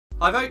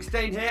Hi folks,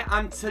 Dane here,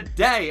 and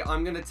today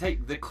I'm going to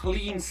take the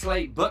Clean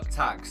Slate book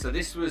tag. So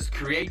this was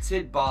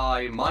created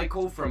by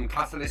Michael from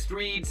Catalyst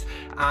Reads,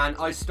 and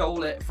I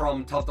stole it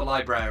from Todd the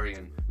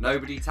Librarian.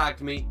 Nobody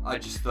tagged me, I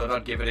just thought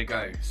I'd give it a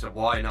go, so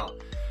why not?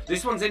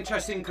 This one's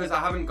interesting because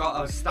I haven't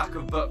got a stack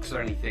of books or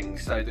anything,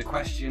 so the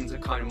questions are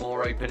kind of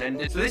more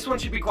open-ended. So this one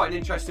should be quite an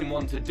interesting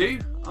one to do.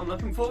 I'm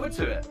looking forward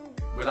to it.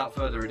 Without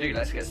further ado,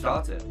 let's get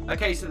started.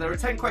 Okay, so there are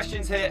 10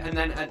 questions here, and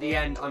then at the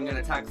end I'm going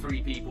to tag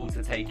 3 people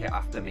to take it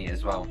after me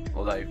as well.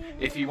 Although,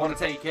 if you want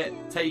to take it,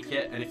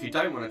 and if you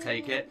don't want to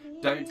take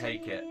it, don't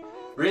take it.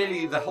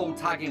 Really, the whole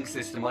tagging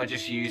system I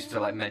just use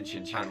to like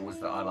mention channels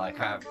that I like.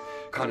 I have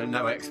kind of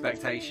no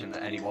expectation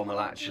that anyone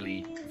will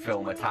actually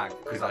film a tag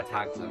because I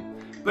tag them.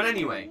 But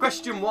anyway,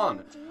 question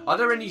 1. Are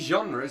there any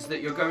genres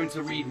that you're going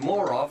to read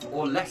more of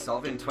or less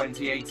of in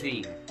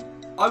 2018?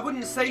 I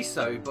wouldn't say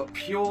so, but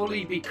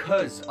purely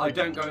because I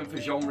don't go in for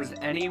genres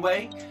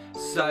anyway,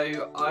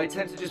 so I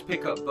tend to just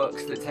pick up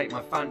books that take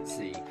my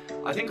fancy.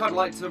 I think I'd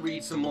like to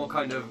read some more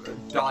kind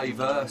of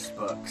diverse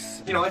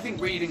books. You know, I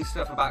think reading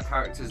stuff about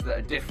characters that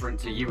are different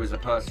to you as a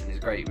person is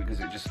great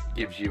because it just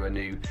gives you a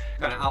new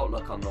kind of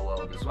outlook on the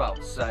world as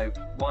well, so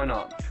why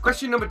not?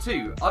 Question number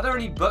 2. Are there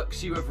any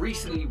books you have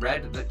recently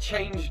read that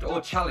changed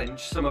or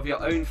challenged some of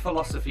your own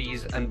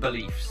philosophies and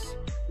beliefs?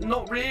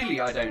 Not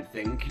really, I don't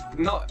think.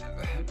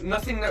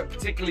 Nothing that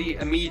particularly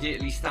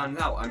immediately stands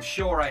out. I'm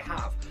sure I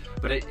have,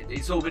 but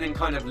it's all been in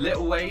kind of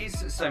little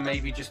ways, so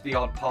maybe just the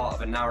odd part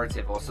of a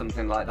narrative or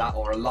something like that,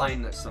 or a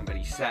line that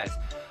somebody says.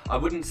 I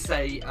wouldn't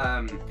say,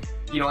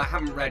 you know, I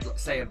haven't read,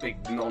 let's say, a big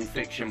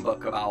non-fiction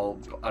book about,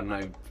 I don't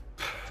know,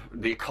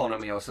 the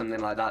economy or something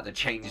like that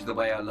changed the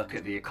way I look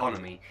at the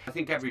economy. I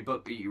think every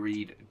book that you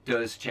read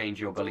does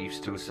change your beliefs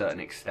to a certain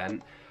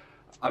extent.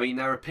 I mean,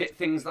 there are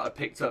things that I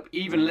picked up,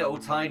 even little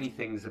tiny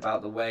things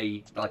about the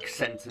way like a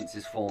sentence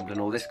is formed and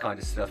all this kind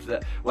of stuff,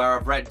 that where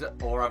I've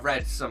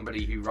read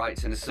somebody who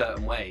writes in a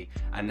certain way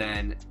and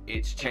then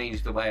it's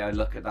changed the way I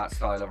look at that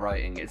style of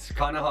writing. It's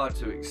kind of hard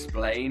to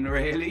explain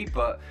really,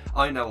 but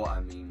I know what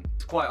I mean.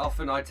 Quite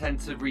often I tend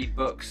to read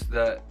books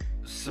that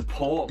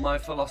support my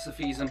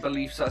philosophies and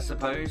beliefs, I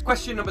suppose.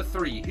 Question number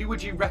 3. Who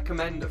would you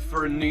recommend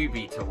for a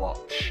newbie to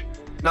watch?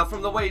 Now,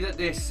 from the way that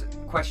this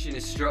question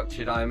is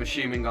structured, I am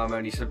assuming I'm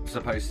only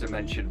supposed to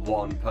mention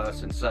one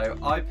person. So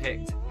I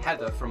picked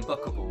Heather from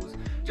Bookables,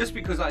 just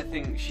because I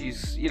think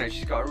she's, you know,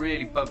 she's got a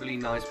really bubbly,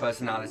 nice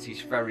personality.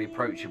 She's very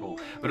approachable,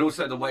 but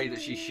also the way that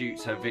she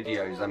shoots her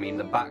videos, I mean,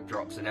 the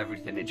backdrops and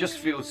everything, it just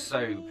feels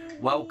so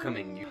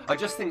welcoming. I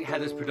just think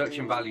Heather's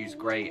production value is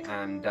great,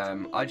 and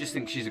I just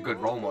think she's a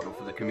good role model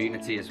for the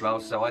community as well.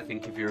 So I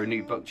think if you're a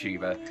new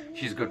booktuber,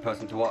 she's a good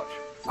person to watch.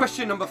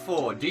 Question number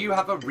 4. Do you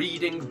have a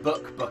reading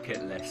book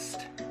bucket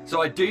list?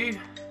 So I do.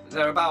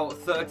 There are about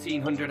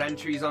 1,300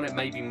 entries on it,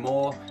 maybe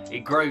more.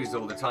 It grows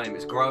all the time.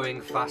 It's growing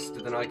faster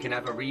than I can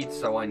ever read,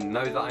 so I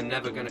know that I'm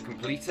never going to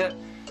complete it,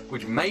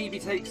 which maybe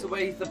takes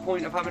away the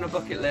point of having a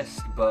bucket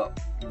list, but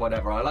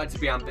whatever. I like to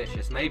be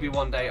ambitious. Maybe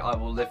one day I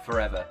will live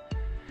forever.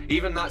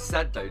 Even that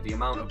said though, the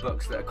amount of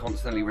books that are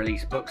constantly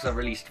released, books are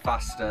released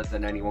faster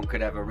than anyone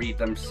could ever read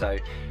them, so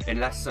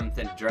unless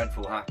something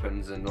dreadful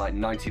happens and like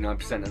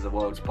 99% of the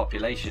world's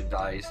population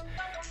dies,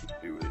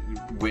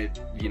 with,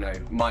 you know,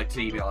 my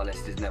TBR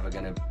list is never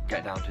going to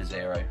get down to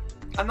 0.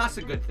 And that's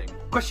a good thing.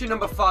 Question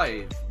number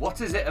 5.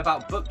 What is it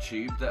about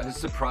BookTube that has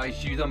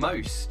surprised you the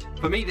most?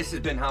 For me, this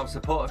has been how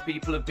supportive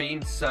people have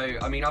been. So,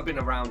 I mean, I've been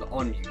around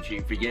on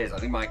YouTube for years. I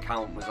think my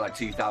account was like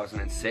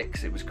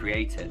 2006, it was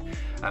created.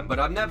 But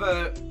I've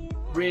never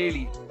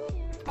really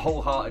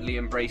wholeheartedly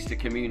embraced a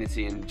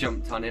community and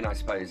jumped on in, I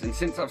suppose. And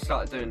since I've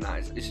started doing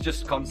that, it's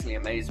just constantly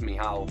amazed me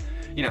how,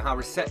 you know, how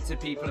receptive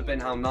people have been,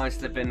 how nice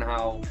they've been,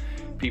 how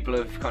people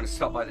have kind of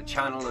stopped by the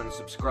channel and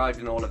subscribed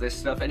and all of this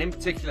stuff. And in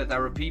particular,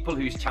 there are people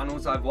whose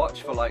channels I've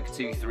watched for like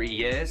 2-3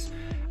 years,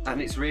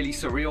 and it's really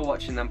surreal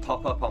watching them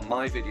pop up on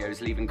my videos,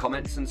 leaving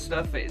comments and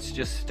stuff. It's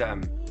just,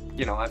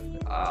 you know,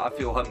 I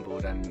feel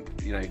humbled, and,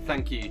 you know,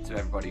 thank you to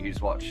everybody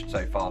who's watched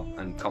so far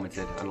and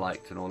commented and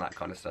liked and all that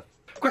kind of stuff.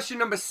 Question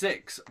number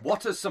 6.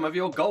 What are some of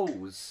your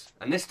goals?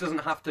 And this doesn't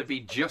have to be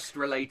just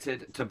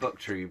related to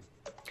BookTube.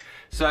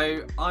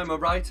 So I'm a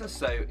writer,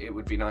 so it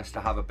would be nice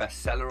to have a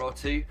bestseller or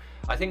 2.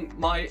 I think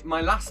my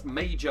last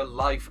major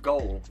life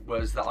goal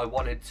was that I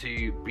wanted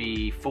to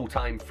be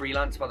full-time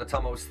freelance by the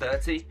time I was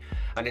 30,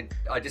 and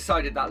I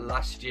decided that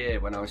last year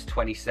when I was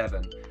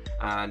 27,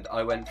 and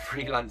I went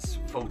freelance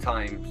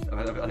full-time,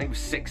 I think it was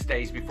 6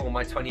 days before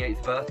my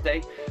 28th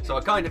birthday, so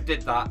I kind of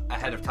did that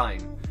ahead of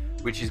time,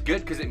 which is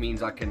good because it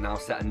means I can now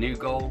set a new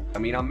goal. I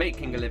mean, I'm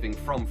making a living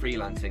from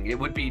freelancing. It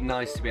would be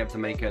nice to be able to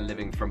make a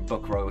living from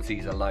book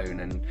royalties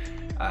alone, and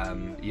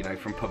you know,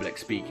 from public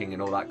speaking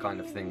and all that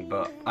kind of thing,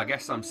 but I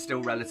guess I'm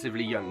still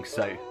relatively young,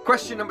 so.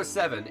 Question number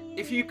 7.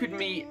 If you could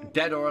meet,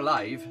 dead or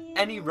alive,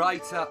 any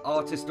writer,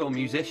 artist or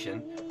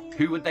musician,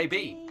 who would they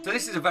be? So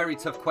this is a very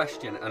tough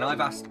question, and I've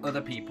asked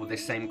other people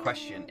this same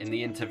question in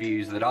the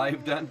interviews that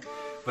I've done,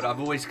 but I've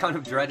always kind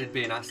of dreaded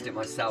being asked it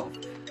myself.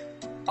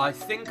 I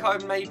think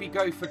I'd maybe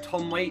go for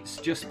Tom Waits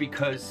just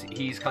because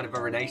he's kind of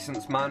a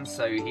Renaissance man,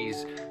 so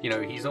he's, you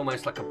know, he's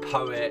almost like a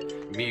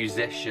poet,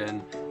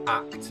 musician,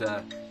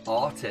 actor,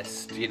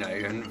 artist, you know,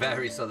 and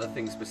various other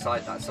things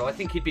beside that. So I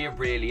think he'd be a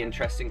really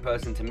interesting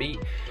person to meet.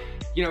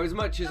 You know, as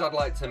much as I'd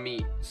like to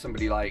meet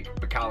somebody like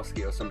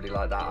Bukowski or somebody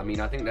like that, I mean,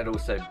 I think there'd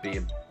also be,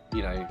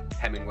 you know,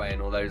 Hemingway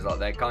and all those, like,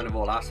 they're kind of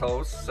all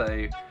assholes,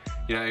 so,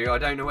 you know, I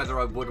don't know whether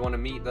I would want to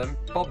meet them.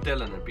 Bob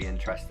Dylan would be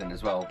interesting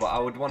as well, but I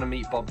would want to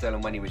meet Bob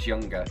Dylan when he was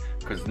younger,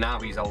 because now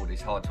he's old,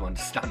 it's hard to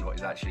understand what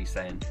he's actually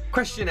saying.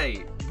 Question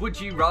 8. Would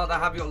you rather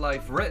have your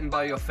life written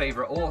by your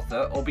favourite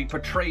author or be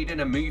portrayed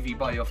in a movie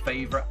by your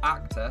favourite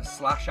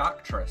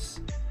actor/actress?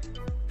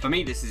 For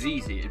me, this is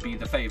easy. It'd be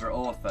the favourite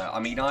author. I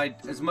mean,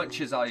 as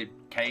much as I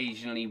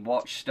occasionally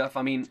watch stuff,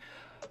 I mean,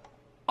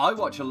 I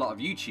watch a lot of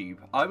YouTube.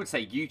 I would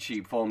say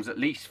YouTube forms at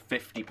least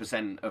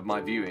 50% of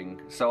my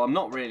viewing, so I'm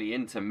not really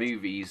into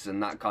movies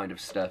and that kind of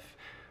stuff.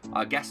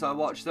 I guess I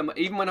watch them.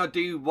 Even when I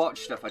do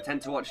watch stuff, I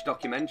tend to watch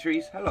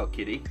documentaries. Hello,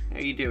 kitty. How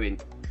you doing?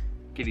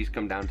 Kitty's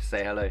come down to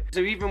say hello. So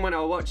even when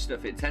I watch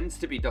stuff, it tends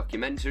to be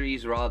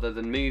documentaries rather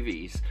than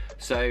movies.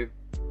 So,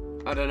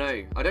 I don't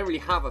know. I don't really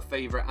have a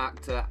favourite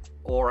actor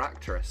or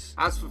actress.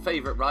 As for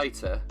favourite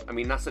writer, I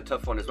mean, that's a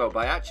tough one as well,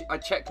 but I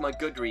checked my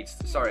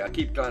Goodreads. Sorry, I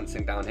keep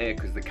glancing down here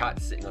because the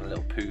cat's sitting on a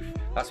little poof.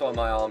 That's why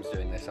my arm's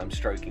doing this. I'm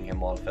stroking him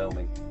while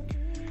filming.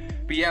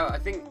 But yeah, I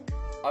think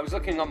I was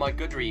looking on my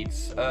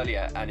Goodreads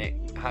earlier, and it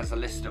has a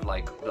list of,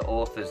 like, the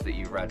authors that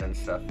you've read and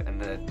stuff,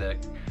 and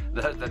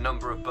the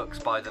number of books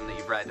by them that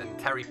you've read, and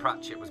Terry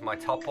Pratchett was my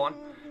top one.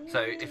 So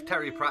if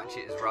Terry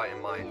Pratchett is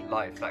writing my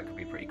life, that could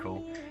be pretty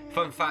cool.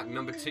 Fun fact,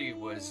 number 2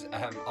 was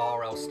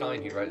R.L.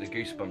 Stein, who wrote the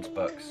Goosebumps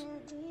books.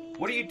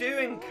 What are you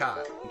doing,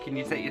 cat? Can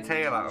you take your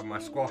tail out of my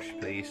squash,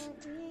 please?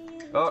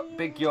 Oh,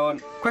 big yawn.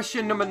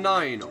 Question number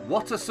 9.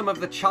 What are some of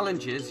the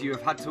challenges you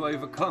have had to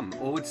overcome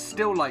or would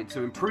still like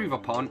to improve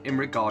upon in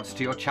regards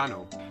to your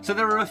channel? So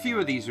there are a few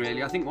of these,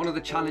 really. I think one of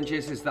the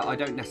challenges is that I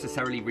don't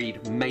necessarily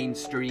read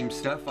mainstream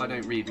stuff. I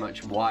don't read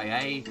much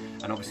YA,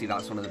 and obviously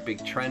that's one of the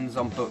big trends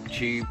on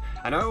BookTube.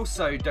 And I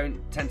also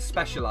don't tend to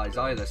specialise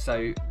either,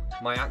 so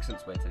my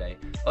accent's weird today.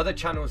 Other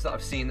channels that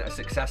I've seen that are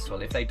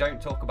successful, if they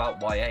don't talk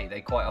about YA, they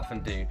quite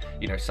often do,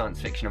 you know,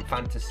 science fiction and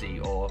fantasy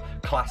or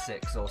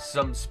classics or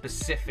some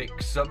specific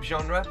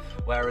subgenre,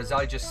 whereas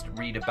I just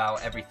read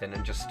about everything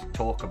and just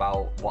talk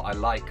about what I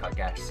like, I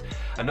guess.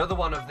 Another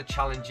one of the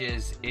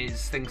challenges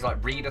is things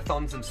like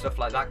readathons and stuff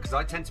like that, because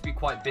I tend to be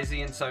quite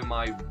busy, and so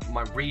my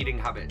reading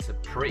habits are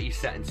pretty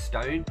set in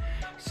stone.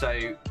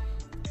 So,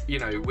 you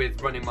know,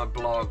 with running my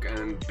blog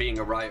and being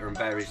a writer and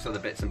various other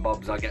bits and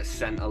bobs, I get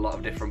sent a lot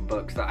of different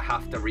books that I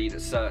have to read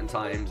at certain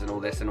times and all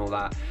this and all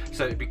that.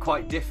 So it'd be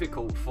quite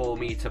difficult for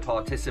me to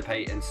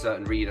participate in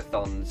certain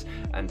readathons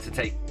and to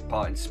take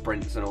part in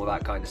sprints and all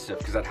that kind of stuff,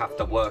 because I'd have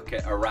to work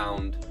it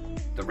around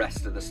the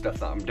rest of the stuff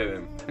that I'm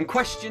doing. And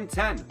question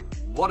 10.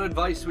 What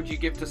advice would you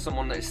give to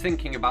someone that is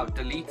thinking about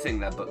deleting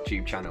their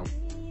BookTube channel?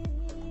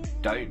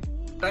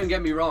 Don't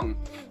get me wrong.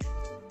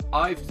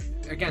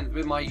 Again,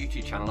 with my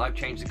YouTube channel, I've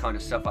changed the kind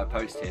of stuff I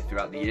post here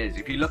throughout the years.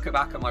 If you look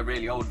back at my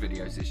really old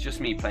videos, it's just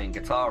me playing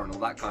guitar and all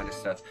that kind of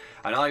stuff.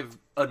 And I've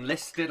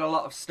unlisted a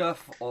lot of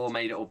stuff or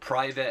made it all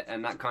private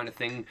and that kind of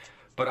thing.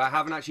 But I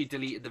haven't actually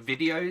deleted the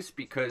videos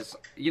because,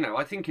 you know,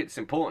 I think it's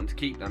important to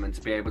keep them and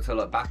to be able to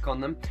look back on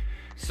them.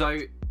 So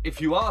if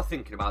you are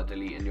thinking about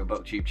deleting your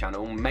BookTube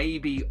channel,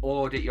 maybe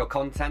audit your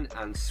content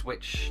and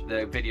switch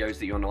the videos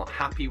that you're not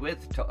happy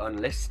with to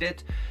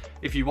unlisted.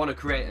 If you want to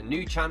create a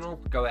new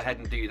channel, go ahead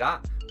and do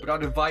that. But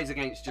I'd advise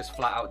against just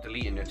flat out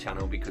deleting your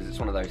channel, because it's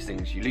one of those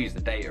things, you lose the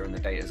data and the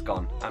data's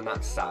gone, and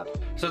that's sad.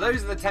 So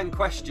those are the 10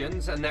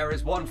 questions, and there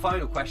is one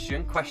final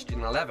question,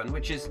 question 11,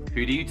 which is,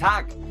 who do you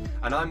tag?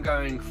 And I'm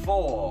going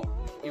for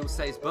You'll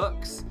Say's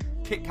Books,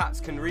 Kit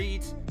Kats Can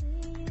Read,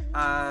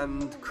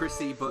 and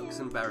Chrissy Books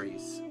and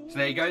Berries. So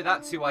there you go,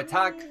 that's who I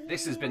tag.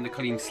 This has been the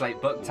Clean Slate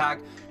book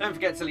tag. Don't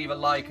forget to leave a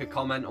like, a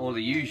comment, all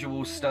the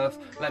usual stuff.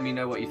 Let me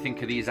know what you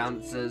think of these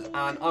answers,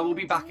 and I will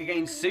be back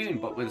again soon,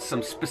 but with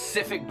some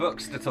specific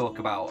books to talk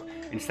about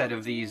instead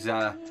of these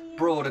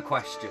broader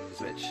questions,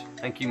 which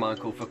thank you,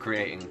 Michael, for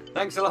creating.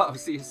 Thanks a lot, I'll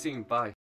see you soon, bye.